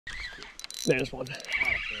There's one.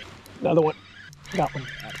 Another one. Got one.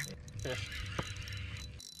 Fish.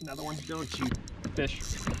 Another one. Don't you fish.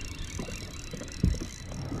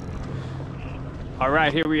 All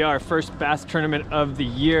right, here we are. First bass tournament of the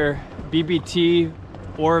year. BBT,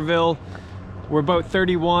 Oroville. We're boat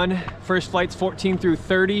 31. First flight's 14 through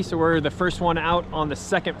 30, so we're the first one out on the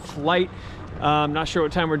second flight. Not sure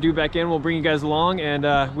what time we're due back in. We'll bring you guys along,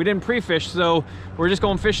 and we didn't pre-fish, so we're just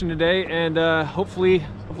going fishing today, and hopefully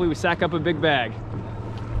we sack up a big bag.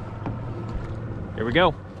 Here we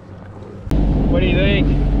go. What do you think?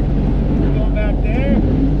 We're going back there.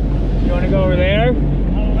 You want to go over there? I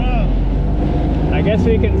don't know. I guess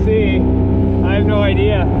we can see. I have no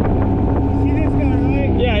idea. You see this guy, right?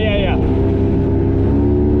 Yeah.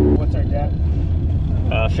 What's our depth?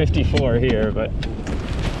 54 here, but.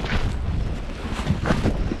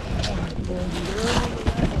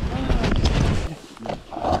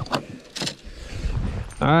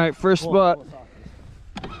 All right, first spot.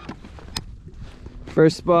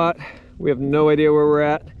 First spot. We have no idea where we're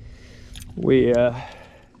at. We're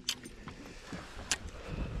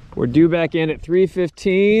due back in at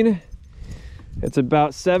 3:15. It's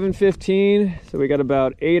about 7:15, so we got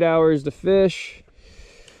about 8 hours to fish.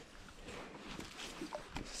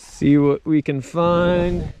 See what we can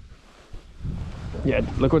find. Yeah,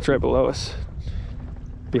 look what's right below us,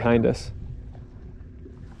 behind us.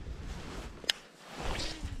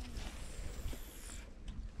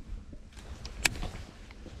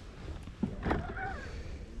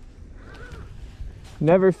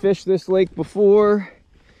 Never fished this lake before,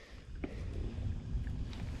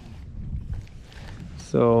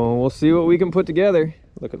 so we'll see what we can put together.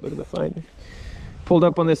 Look at the finder. Pulled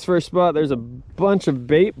up on this first spot. There's a bunch of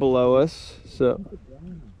bait below us, so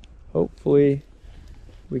hopefully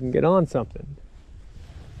we can get on something.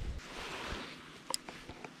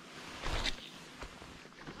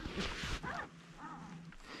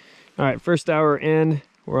 All right, first hour in.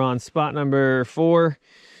 We're on spot number 4.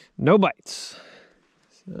 No bites.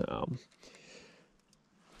 So,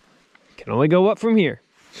 can only go up from here.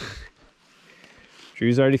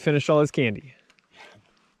 Drew's already finished all his candy.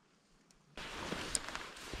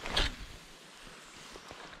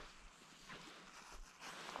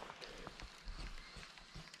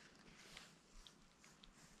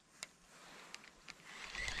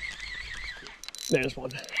 There's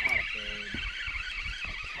one.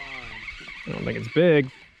 I don't think it's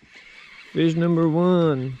big. Fish number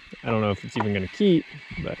 1. I don't know if it's even gonna keep,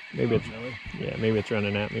 but maybe it's, yeah, maybe it's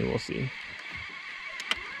running at me. We'll see.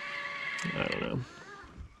 I don't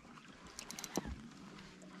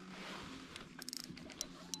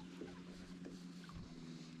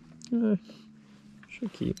know.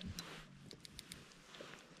 Should keep.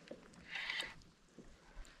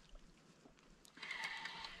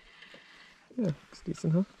 Yeah, looks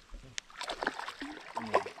decent, huh?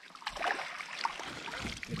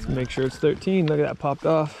 Let's make sure it's 13. Look at that, popped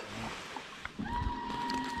off.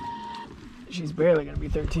 She's barely gonna be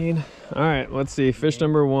 13. All right, let's see. Fish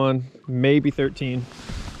number 1, maybe 13.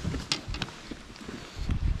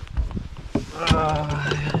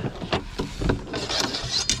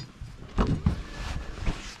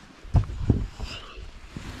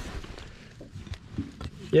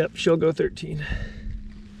 Yep, she'll go 13.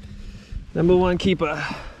 Number 1 keeper.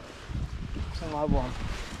 It's a live one.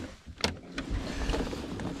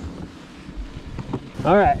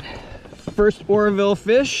 All right, first Oroville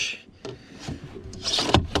fish.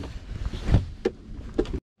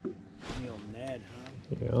 Ned,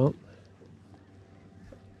 huh? Yep.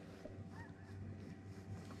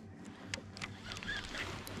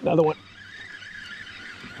 Another one.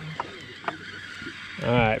 All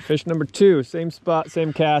right, fish number 2, same spot,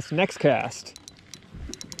 same cast, next cast.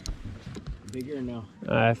 Bigger or no?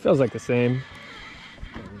 It feels like the same.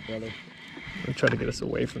 Brother. I'll try to get us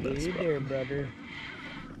away from that Hey spot. there, brother.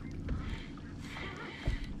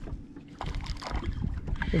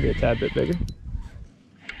 Maybe a tad bit bigger.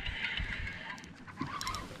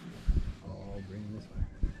 Oh, bring this way.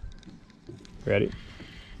 Ready?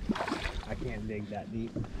 I can't dig that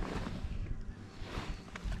deep.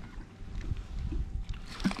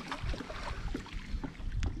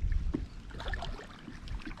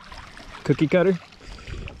 Cookie cutter.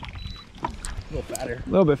 A little fatter. A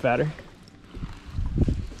little bit fatter.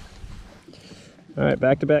 All right,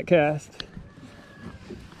 back-to-back cast.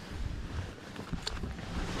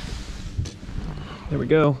 There we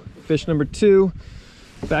go. Fish number 2,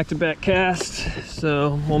 back-to-back cast.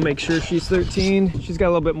 So we'll make sure she's 13. She's got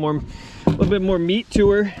a little bit more meat to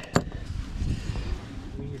her.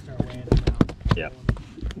 We need to start weighing them out. Yep.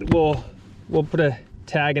 We'll put a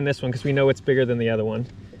tag in this one because we know it's bigger than the other one.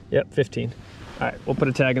 Yep, 15. All right, we'll put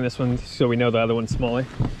a tag in this one so we know the other one's smaller.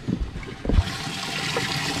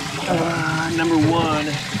 Number 1.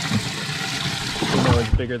 We know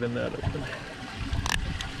it's bigger than the other one.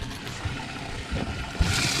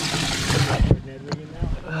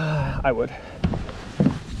 I would.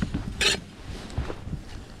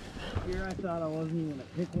 Here I thought I wasn't even gonna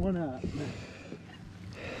pick one up.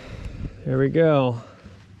 Here we go.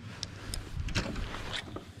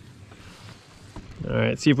 All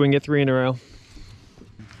right, see if we can get 3 in a row.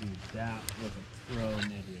 Dude, that was a pro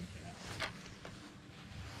Ned rig.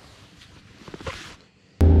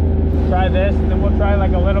 Try this, and then we'll try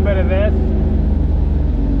like a little bit of this.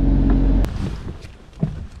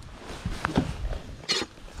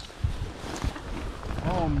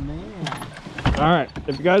 Oh man. All right,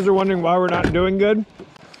 if you guys are wondering why we're not doing good,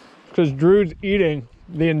 because Drew's eating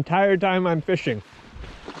the entire time I'm fishing.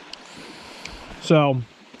 So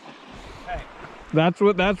Hey, that's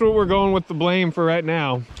what we're going with the blame for right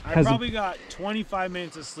now. I probably got 25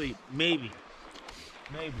 minutes of sleep, maybe.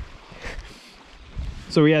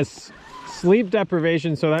 So he has sleep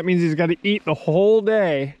deprivation, so that means he's got to eat the whole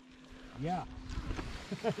day. Yeah.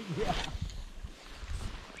 Yeah.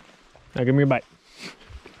 Now give me a bite.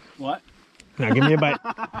 What? Now give me a bite.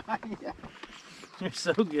 Yeah. You're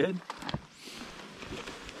so good.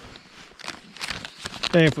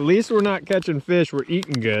 Hey, if at least we're not catching fish, we're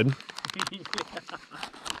eating good. Yeah.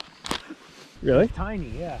 Really? Tiny,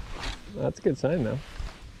 yeah. Well, that's a good sign though.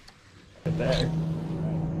 Right there.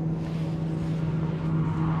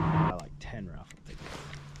 I like 10 rough.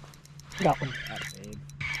 Got one. That babe.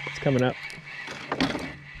 It's coming up.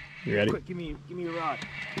 You ready? Quick, give me your rod.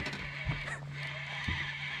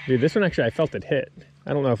 Dude, this one actually I felt it hit.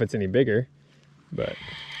 I don't know if it's any bigger, but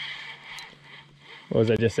what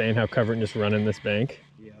was I just saying? How covering just running this bank?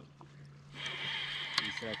 Yep.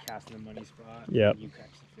 You said casting a money spot. Yep. You catch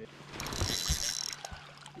the fish.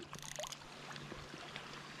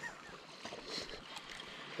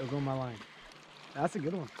 Go on my line. That's a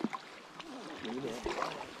good one.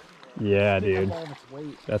 Yeah, dude.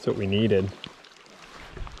 That's what we needed.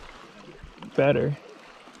 Better.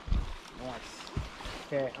 Nice.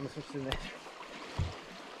 Okay, I'm gonna switch to the next.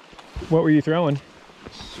 What were you throwing?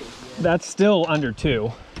 That's still under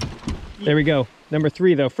 2. There we go. Number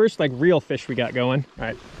 3 though. First like real fish we got going. All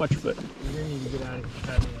right, watch your foot. You're gonna need to get out of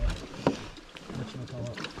here.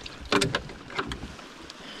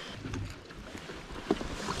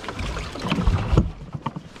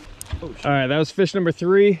 All right, that was fish number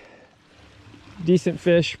 3. Decent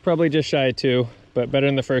fish, probably just shy of 2, but better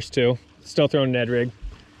than the first 2. Still throwing Ned rig.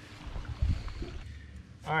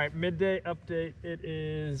 All right, midday update. It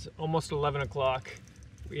is almost 11 o'clock.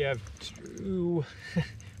 We have 3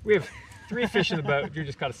 fish in the boat. Drew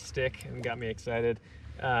just caught a stick and got me excited.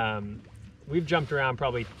 We've jumped around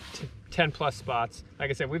probably 10 plus spots.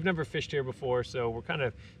 Like I said, we've never fished here before, so we're kind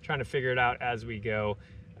of trying to figure it out as we go.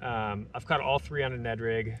 I've caught all 3 on a Ned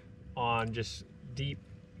rig on just deep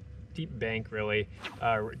bank, really.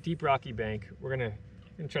 Deep rocky bank. We're gonna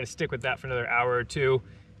try to stick with that for another hour or 2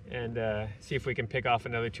 and see if we can pick off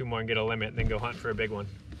another 2 more and get a limit and then go hunt for a big one.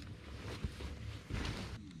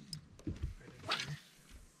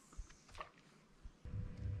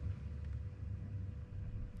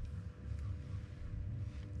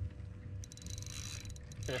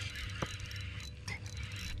 Fish.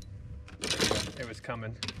 It was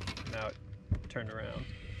coming. Now it turned around.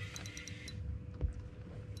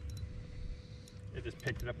 It just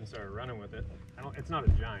picked it up and started running with it. It's not a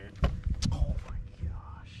giant. Oh my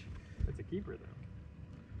gosh. It's a keeper though.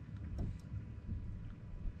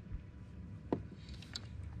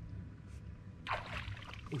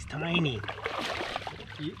 He's tiny.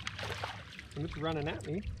 And it's running at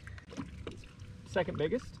me. Second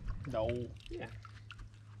biggest? No. Yeah.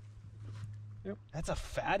 Yep. That's a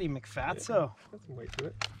fatty McFatso. Yeah, got some weight to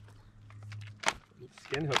it.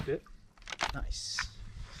 Skin hooked it. Nice.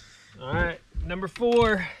 All right, number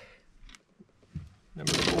 4.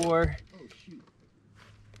 Number 4. Oh shoot.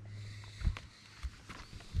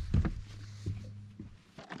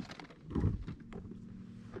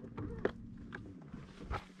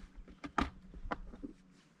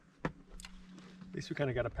 At least we kind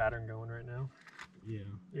of got a pattern going right now. Yeah.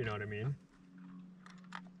 You know what I mean?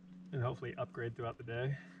 And hopefully upgrade throughout the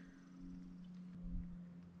day.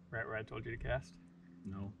 Right where I told you to cast?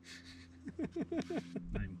 No. Not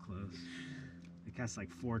even close. I cast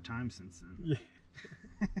like 4 times since then. Yeah.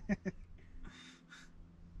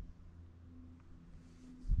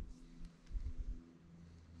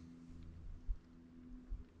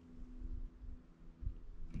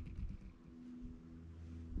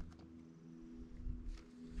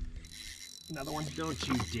 Another one. Don't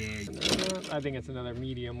you dig. I think it's another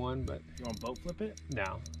medium one, but... You want to boat flip it?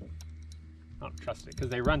 No. I don't trust it, because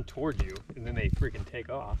they run towards you, and then they freaking take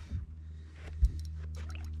off.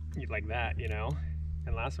 Like that, you know?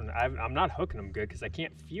 And last one, I'm not hooking them good, because I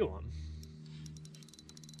can't feel them.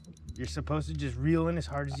 You're supposed to just reel in as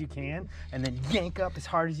hard as you can, and then yank up as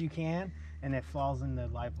hard as you can, and it falls in the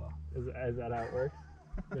live well. Is that how it works?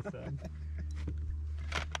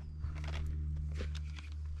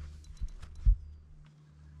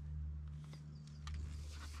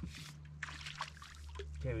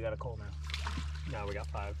 Okay, we got a coal now. Now we got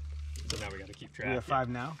 5. So now we got to keep track. We have 5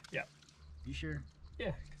 now? Yeah. You sure?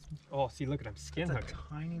 Yeah. Oh, see, look at him. Skin hook. That's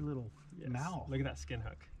a tiny little mouth. Look at that skin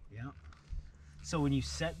hook. Yeah. So when you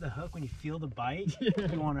set the hook, when you feel the bite,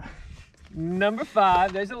 you want to... Number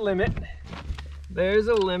 5, there's a limit. There's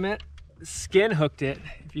a limit. Skin hooked it.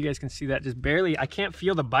 If you guys can see that, just barely. I can't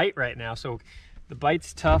feel the bite right now. So the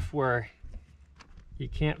bite's tough where you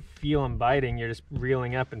can't feel them biting. You're just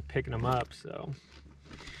reeling up and picking them up. So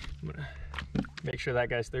I'm gonna make sure that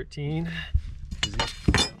guy's 13.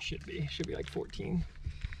 Should be like 14.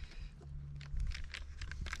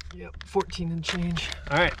 Yep, 14 and change.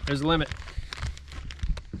 All right, there's the limit.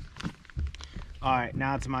 All right,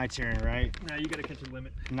 now it's my turn, right? Now you gotta catch the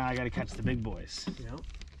limit. Now I gotta catch the big boys. Yep.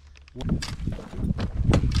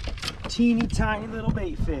 Teeny tiny little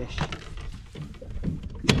bait fish.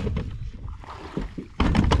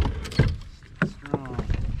 Strong.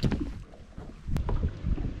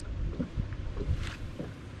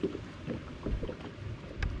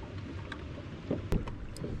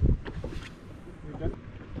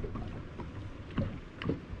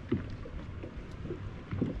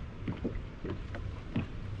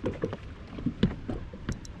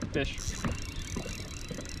 Fish.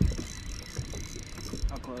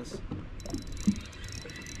 How close?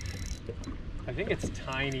 I think it's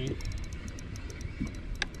tiny.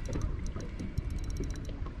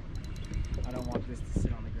 I don't want this to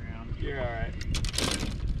sit on the ground. You're all right.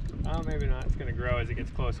 Oh, maybe not. It's gonna grow as it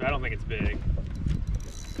gets closer. I don't think it's big.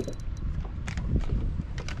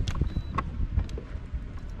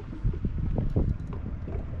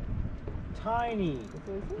 Tiny. That's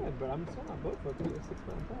what I said, but I'm still not boat flipping. It's 6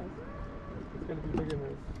 pound plus. It's gonna be bigger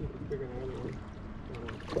than it's bigger than the other one.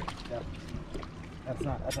 Yep.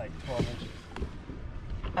 That's like 12 inches.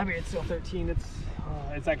 I mean, it's still 13. It's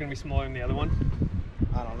not gonna be smaller than the other one.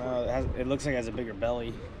 I don't know. It looks like it has a bigger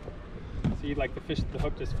belly. See, like the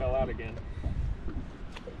hook just fell out again.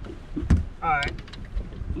 All right,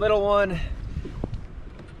 little one.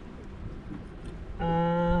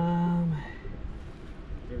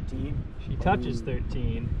 13. She touches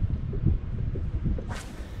 13.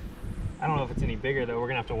 I don't know if it's any bigger though. We're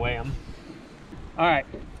gonna have to weigh them. All right,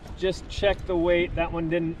 just check the weight. That one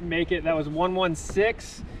didn't make it. That was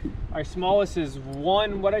 116. Our smallest is what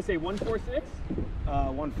did I say, 146?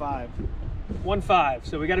 1.5. 1.5.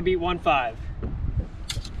 So we got to beat 1.5.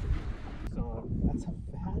 So that's a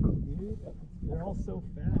fatty, dude. They're all so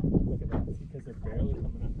fat. Look at that. See, because they're barely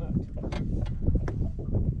coming unhooked.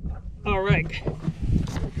 All right.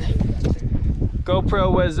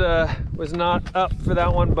 GoPro was not up for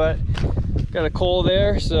that one, but got a coal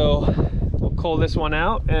there, so we'll coal this one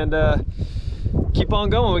out and keep on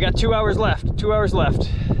going. We got 2 hours left. 2 hours left.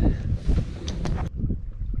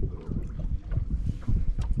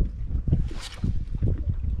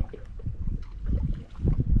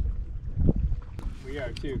 We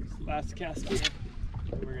are too. Last cast here.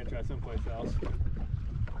 We're gonna try someplace else.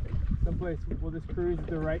 Someplace we'll just cruise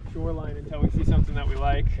the right shoreline until we see something that we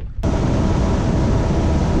like.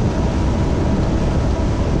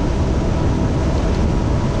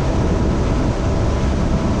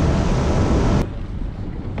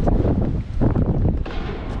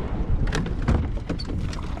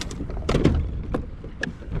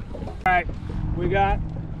 All right, we got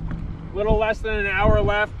a little less than an hour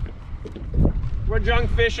left. We're junk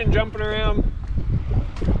fishing, jumping around.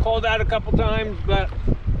 Called out a couple times, but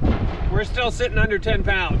we're still sitting under 10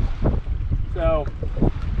 pounds. So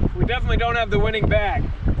we definitely don't have the winning bag,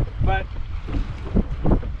 but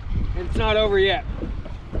it's not over yet.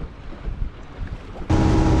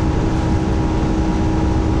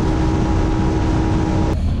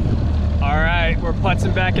 All right, we're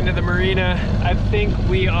putzing back into the marina. I think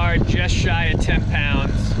we are just shy of 10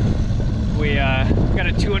 pounds. We got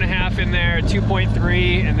a 2.5 in there,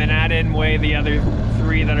 2.3, and then add in weigh the other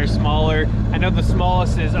 3 that are smaller. I know the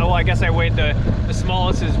smallest is, oh, I guess I weighed the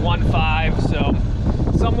smallest is 1.5, so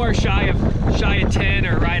somewhere shy of 10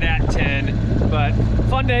 or right at 10. But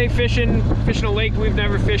fun day fishing a lake we've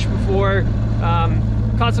never fished before.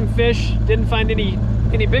 Caught some fish, didn't find any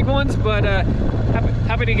any big ones, but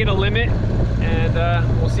happy to get a limit, and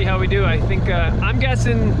we'll see how we do. I think I'm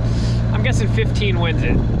guessing 15 wins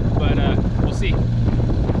it, but we'll see.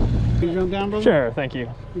 You jump down, brother? Sure, thank you.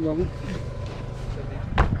 You're welcome.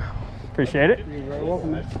 Appreciate it. You're very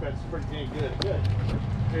welcome. That's pretty dang good. Good.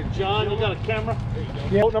 Hey, John, you got a camera?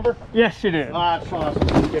 Yeah. Boat number? Yes, you do. Ah, that's awesome.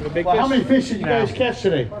 You have a big fish? How many fish did you guys catch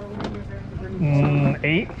today?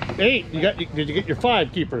 8. 8. Did you get your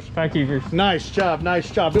 5 keepers? 5 keepers. Nice job, nice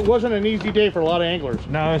job. It wasn't an easy day for a lot of anglers.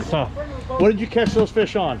 No, it's tough. What did you catch those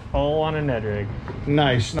fish on? All on a Ned rig.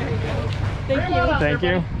 Nice. Thank you. Thank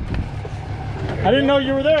you. I didn't know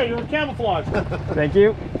you were there. You were camouflaged. Thank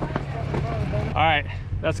you. All right,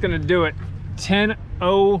 that's gonna do it.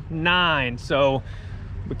 10:09. So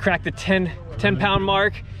we cracked the 10 pound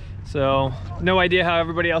mark. So no idea how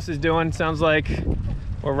everybody else is doing. Sounds like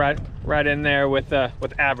we're right in there with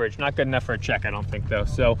average. Not good enough for a check, I don't think, though.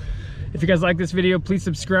 So if you guys like this video, please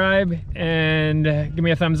subscribe and give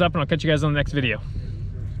me a thumbs up, and I'll catch you guys on the next video.